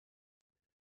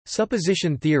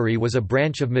Supposition theory was a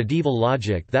branch of medieval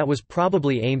logic that was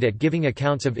probably aimed at giving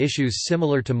accounts of issues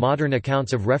similar to modern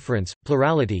accounts of reference,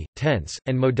 plurality, tense,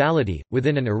 and modality,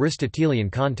 within an Aristotelian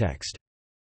context.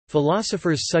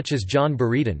 Philosophers such as John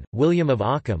Buridan, William of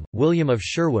Ockham, William of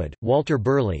Sherwood, Walter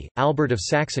Burley, Albert of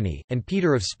Saxony, and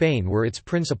Peter of Spain were its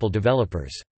principal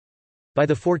developers. By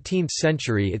the 14th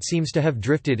century it seems to have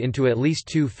drifted into at least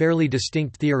two fairly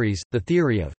distinct theories, the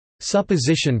theory of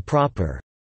supposition proper,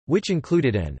 which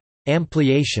included an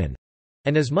ampliation,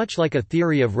 and is much like a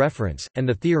theory of reference, and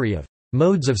the theory of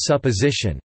modes of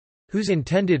supposition, whose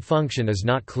intended function is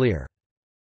not clear.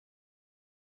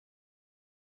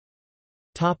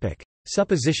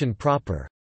 Supposition proper.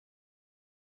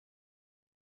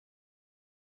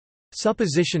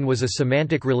 Supposition was a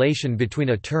semantic relation between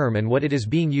a term and what it is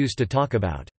being used to talk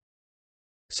about.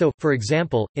 So, for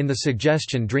example, in the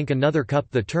suggestion "drink another cup,"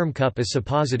 the term cup is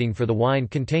suppositing for the wine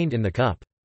contained in the cup.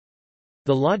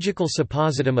 The logical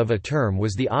suppositum of a term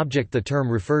was the object the term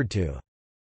referred to.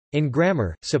 In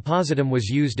grammar, suppositum was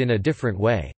used in a different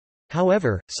way.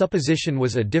 However, supposition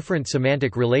was a different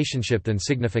semantic relationship than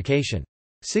signification.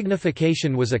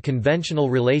 Signification was a conventional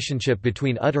relationship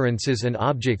between utterances and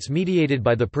objects mediated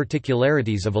by the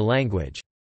particularities of a language.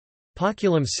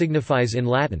 Poculum signifies in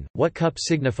Latin, what cup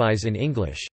signifies in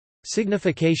English.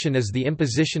 Signification is the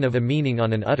imposition of a meaning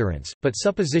on an utterance, but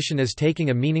supposition is taking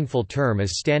a meaningful term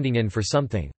as standing in for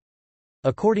something.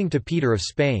 According to Peter of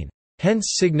Spain,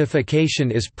 "Hence signification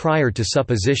is prior to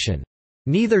supposition.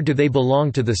 Neither do they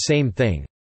belong to the same thing.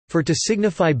 For to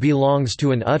signify belongs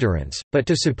to an utterance, but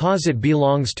to supposit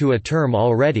belongs to a term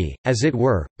already, as it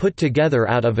were, put together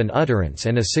out of an utterance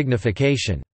and a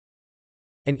signification."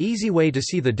 An easy way to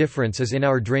see the difference is in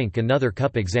our "drink another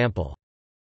cup" example.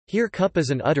 Here cup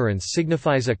as an utterance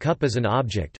signifies a cup as an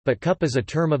object, but cup as a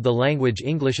term of the language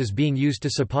English is being used to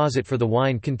supposit for the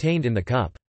wine contained in the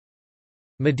cup.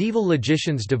 Medieval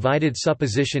logicians divided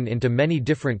supposition into many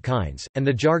different kinds, and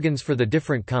the jargons for the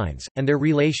different kinds, and their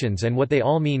relations and what they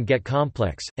all mean get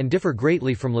complex, and differ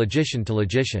greatly from logician to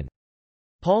logician.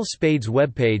 Paul Spade's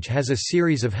webpage has a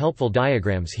series of helpful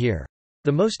diagrams here.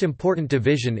 The most important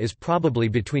division is probably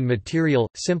between material,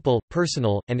 simple,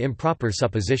 personal, and improper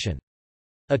supposition.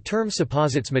 A term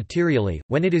supposits materially,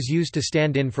 when it is used to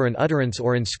stand in for an utterance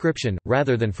or inscription,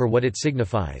 rather than for what it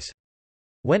signifies.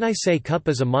 When I say cup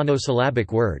is a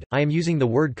monosyllabic word, I am using the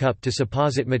word cup to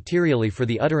supposit materially for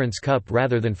the utterance cup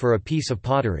rather than for a piece of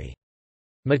pottery.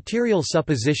 Material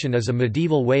supposition is a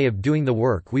medieval way of doing the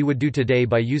work we would do today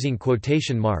by using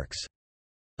quotation marks.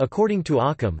 According to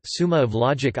Occam, Summa of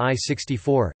Logic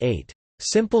I-64, 8.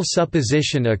 Simple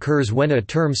supposition occurs when a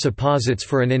term supposits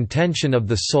for an intention of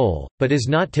the soul, but is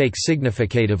not taken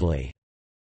significatively.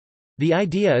 The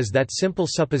idea is that simple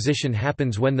supposition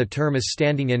happens when the term is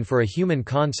standing in for a human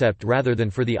concept rather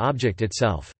than for the object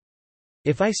itself.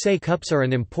 If I say cups are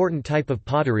an important type of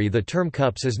pottery, the term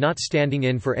cups is not standing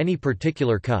in for any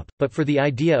particular cup, but for the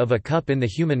idea of a cup in the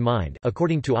human mind,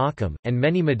 according to Occam, and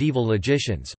many medieval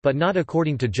logicians, but not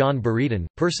according to John Buridan.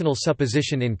 Personal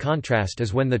supposition in contrast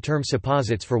is when the term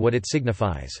supposits for what it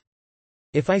signifies.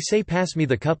 If I say pass me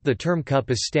the cup, the term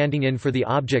cup is standing in for the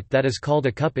object that is called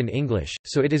a cup in English,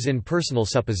 so it is in personal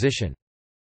supposition.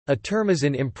 A term is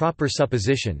in improper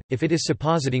supposition, if it is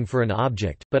suppositing for an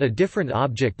object, but a different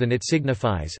object than it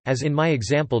signifies, as in my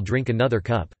example drink another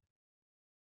cup.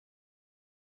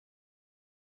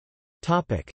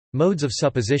 Modes of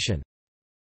supposition.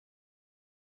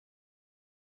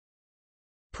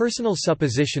 Personal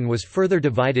supposition was further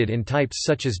divided in types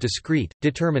such as discrete,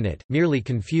 determinate, merely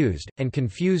confused, and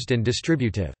confused and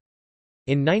distributive.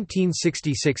 In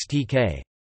 1966 T.K.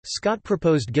 Scott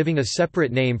proposed giving a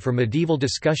separate name for medieval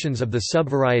discussions of the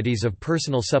subvarieties of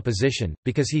personal supposition,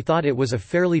 because he thought it was a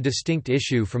fairly distinct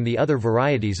issue from the other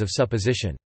varieties of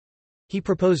supposition. He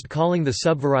proposed calling the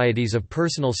subvarieties of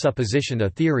personal supposition a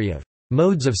theory of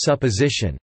modes of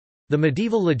supposition. The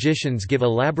medieval logicians give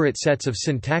elaborate sets of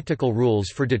syntactical rules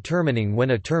for determining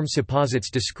when a term supposits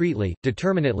discretely,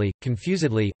 determinately,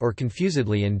 confusedly, or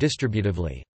confusedly and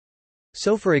distributively.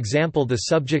 So for example, the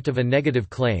subject of a negative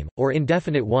claim, or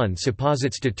indefinite one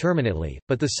supposits determinately,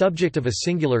 but the subject of a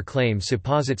singular claim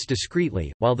supposits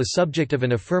discretely, while the subject of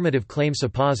an affirmative claim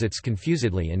supposits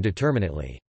confusedly and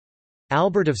determinately.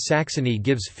 Albert of Saxony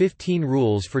gives 15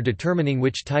 rules for determining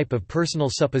which type of personal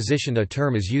supposition a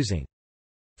term is using.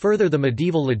 Further, the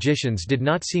medieval logicians did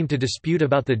not seem to dispute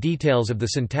about the details of the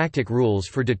syntactic rules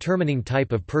for determining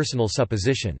type of personal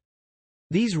supposition.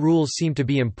 These rules seem to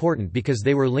be important because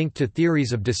they were linked to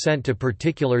theories of descent to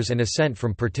particulars and ascent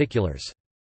from particulars.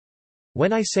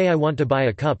 When I say I want to buy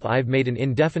a cup, I've made an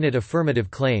indefinite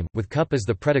affirmative claim, with cup as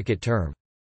the predicate term.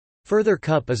 Further,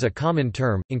 cup is a common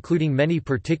term, including many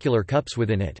particular cups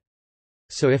within it.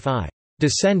 So if I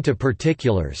descend to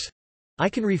particulars, I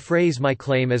can rephrase my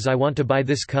claim as I want to buy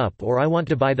this cup, or I want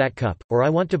to buy that cup, or I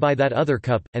want to buy that other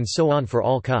cup, and so on for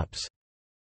all cups.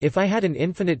 If I had an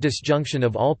infinite disjunction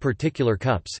of all particular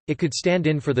cups, it could stand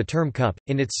in for the term cup,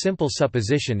 in its simple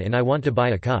supposition in I want to buy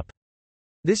a cup.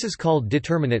 This is called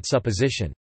determinate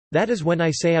supposition. That is, when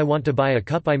I say I want to buy a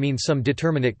cup I mean some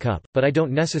determinate cup, but I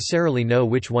don't necessarily know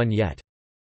which one yet.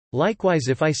 Likewise,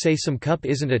 if I say some cup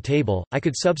isn't a table, I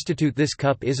could substitute this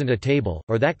cup isn't a table,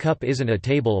 or that cup isn't a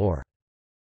table, or.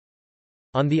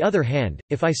 On the other hand,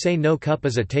 if I say no cup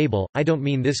is a table, I don't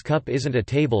mean this cup isn't a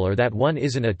table or that one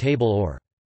isn't a table, or.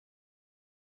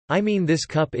 I mean this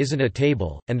cup isn't a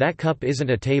table, and that cup isn't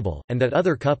a table, and that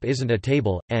other cup isn't a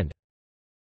table, and.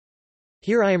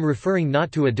 Here I am referring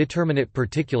not to a determinate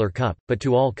particular cup, but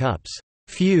to all cups,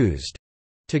 fused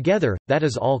together, that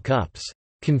is, all cups,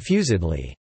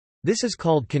 confusedly. This is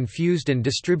called confused and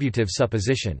distributive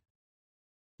supposition.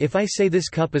 If I say this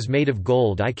cup is made of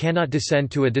gold, I cannot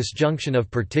descend to a disjunction of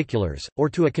particulars, or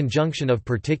to a conjunction of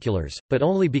particulars, but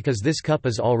only because this cup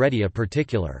is already a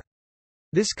particular.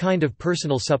 This kind of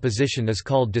personal supposition is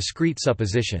called discrete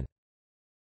supposition.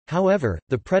 However,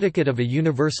 the predicate of a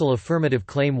universal affirmative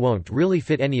claim won't really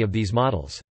fit any of these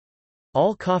models.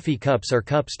 All coffee cups are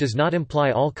cups does not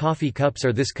imply all coffee cups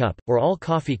are this cup, or all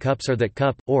coffee cups are that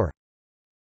cup, or.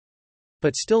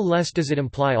 But still less does it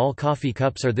imply all coffee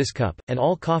cups are this cup, and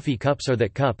all coffee cups are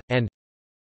that cup, and.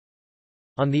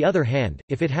 On the other hand,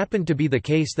 if it happened to be the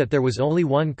case that there was only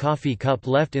one coffee cup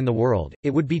left in the world,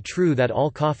 it would be true that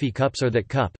all coffee cups are that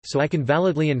cup, so I can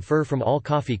validly infer from all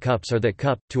coffee cups are that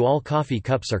cup, to all coffee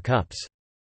cups are cups.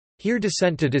 Here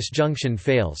descent to disjunction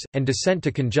fails, and descent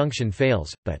to conjunction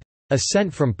fails, but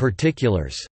ascent from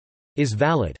particulars is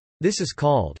valid. This is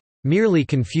called merely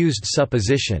confused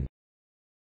supposition.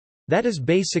 That is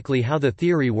basically how the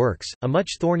theory works. A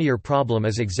much thornier problem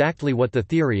is exactly what the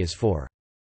theory is for.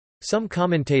 Some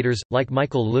commentators, like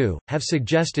Michael Liu, have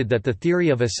suggested that the theory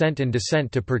of ascent and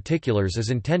descent to particulars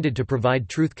is intended to provide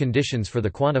truth conditions for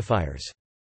the quantifiers.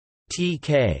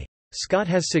 T.K. Scott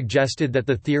has suggested that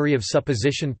the theory of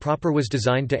supposition proper was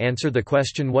designed to answer the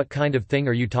question what kind of thing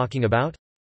are you talking about?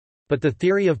 But the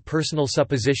theory of personal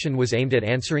supposition was aimed at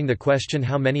answering the question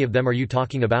how many of them are you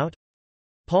talking about?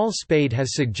 Paul Spade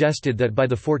has suggested that by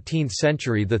the 14th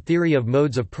century the theory of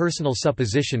modes of personal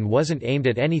supposition wasn't aimed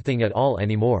at anything at all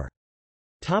anymore.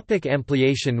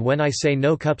 Ampliation. When I say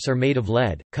no cups are made of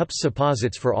lead, cups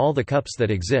supposits for all the cups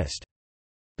that exist.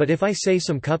 But if I say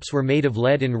some cups were made of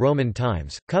lead in Roman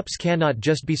times, cups cannot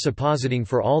just be suppositing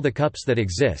for all the cups that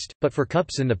exist, but for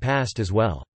cups in the past as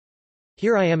well.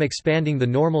 Here I am expanding the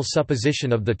normal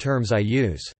supposition of the terms I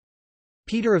use.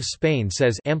 Peter of Spain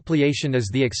says ampliation is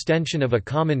the extension of a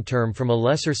common term from a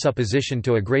lesser supposition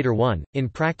to a greater one. In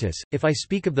practice, if I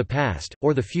speak of the past,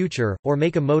 or the future, or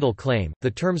make a modal claim,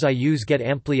 the terms I use get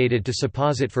ampliated to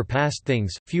supposit for past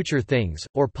things, future things,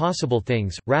 or possible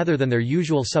things, rather than their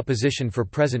usual supposition for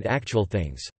present actual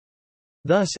things.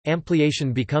 Thus,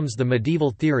 ampliation becomes the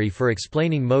medieval theory for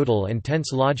explaining modal and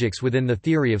tense logics within the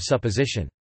theory of supposition.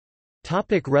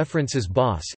 References: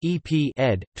 Boss, E.P.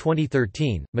 ed.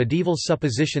 2013, Medieval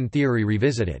Supposition Theory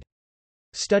Revisited.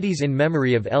 Studies in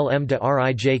Memory of L. M. de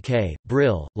Rijk,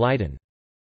 Brill, Leiden.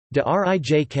 De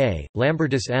Rijk,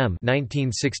 Lambertus M.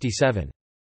 1967.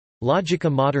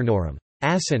 Logica Modernorum.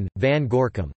 Assen, Van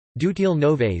Gorkum. Dutiel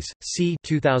Noves, c.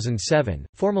 2007,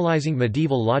 Formalizing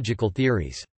Medieval Logical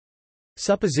Theories.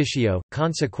 Suppositio,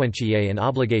 Consequentiae and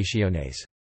Obligationes.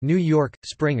 New York,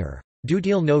 Springer.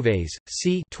 Dutiel Noves,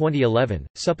 c. 2011,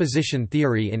 Supposition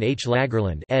Theory in H.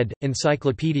 Lagerland ed.,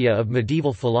 Encyclopedia of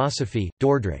Medieval Philosophy,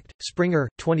 Dordrecht, Springer,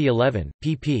 2011,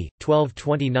 pp.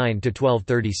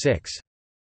 1229–1236.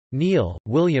 Neal,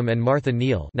 William and Martha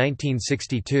Neal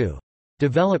 1962.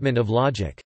 Development of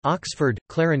Logic. Oxford,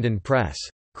 Clarendon Press.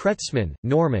 Kreutzmann,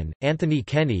 Norman, Anthony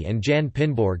Kenny and Jan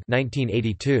Pinborg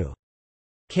 1982.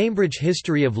 Cambridge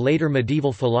History of Later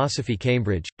Medieval Philosophy.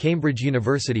 Cambridge, Cambridge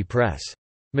University Press.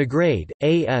 McGrade,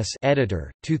 A.S. Editor,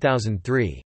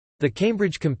 2003. The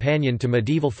Cambridge Companion to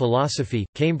Medieval Philosophy,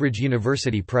 Cambridge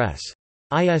University Press.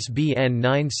 ISBN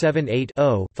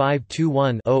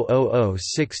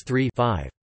 978-0-521-00063-5.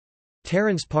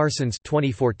 Terence Parsons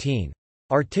 2014.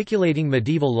 Articulating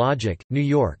Medieval Logic, New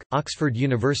York, Oxford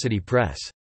University Press.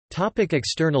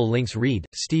 External links. Reed,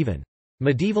 Stephen.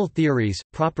 Medieval Theories,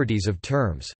 Properties of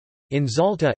Terms. In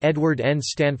Zalta, Edward N.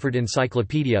 Stanford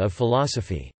Encyclopedia of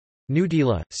Philosophy.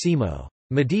 Nudila, Simo.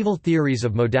 Medieval Theories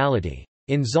of Modality.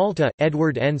 In Zalta,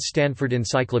 Edward N. Stanford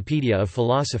Encyclopedia of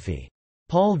Philosophy.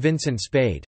 Paul Vincent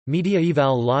Spade.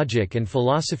 Mediaeval Logic and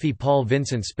Philosophy Paul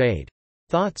Vincent Spade.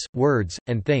 Thoughts, Words,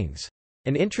 and Things.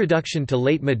 An Introduction to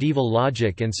Late Medieval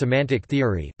Logic and Semantic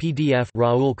Theory PDF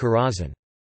Raoul Karazin.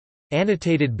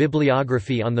 Annotated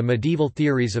Bibliography on the Medieval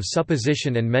Theories of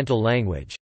Supposition and Mental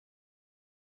Language.